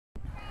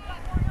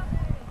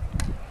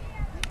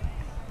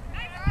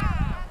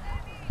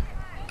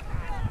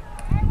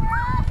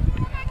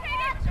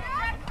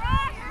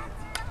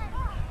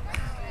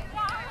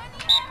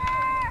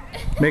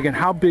Megan,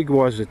 how big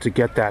was it to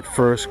get that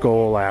first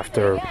goal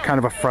after kind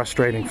of a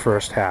frustrating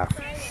first half?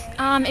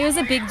 It was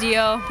a big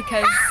deal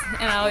because,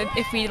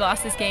 if we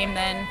lost this game,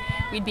 then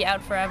we'd be out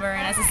forever.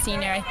 And as a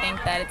senior, I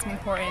think that it's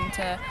important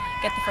to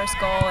get the first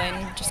goal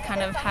and just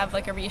kind of have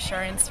like a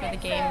reassurance for the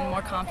game and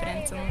more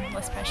confidence and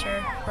less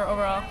pressure for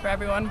overall for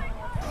everyone.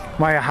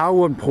 Maya,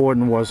 how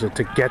important was it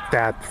to get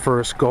that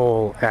first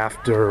goal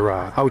after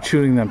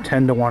outshooting them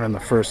 10-1 in the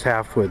first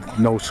half with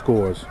no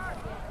scores?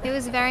 It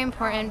was very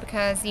important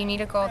because you need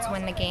a goal to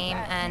win the game,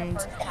 and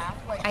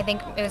I think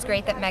it was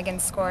great that Megan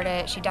scored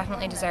it. She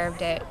definitely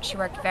deserved it. She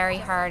worked very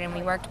hard and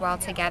we worked well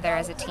together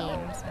as a team.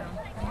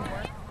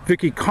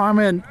 Vicky,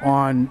 comment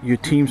on your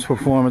team's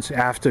performance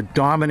after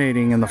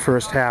dominating in the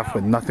first half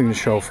with nothing to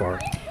show for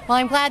it. Well,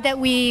 I'm glad that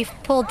we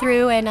pulled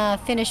through and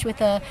finished with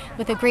a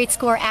great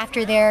score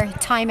after their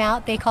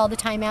timeout. They called the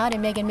timeout,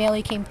 and Megan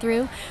Maley came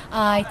through.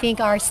 I think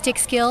our stick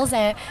skills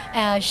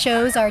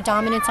shows our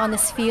dominance on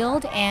this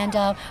field, and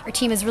our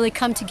team has really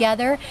come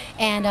together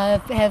and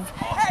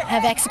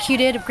have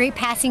executed a great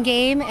passing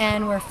game,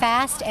 and we're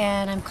fast,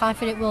 and I'm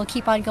confident we'll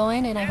keep on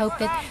going, and I hope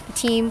that the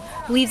team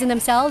believes in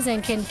themselves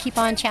and can keep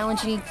on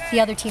challenging the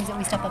other teams that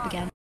we step up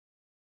against.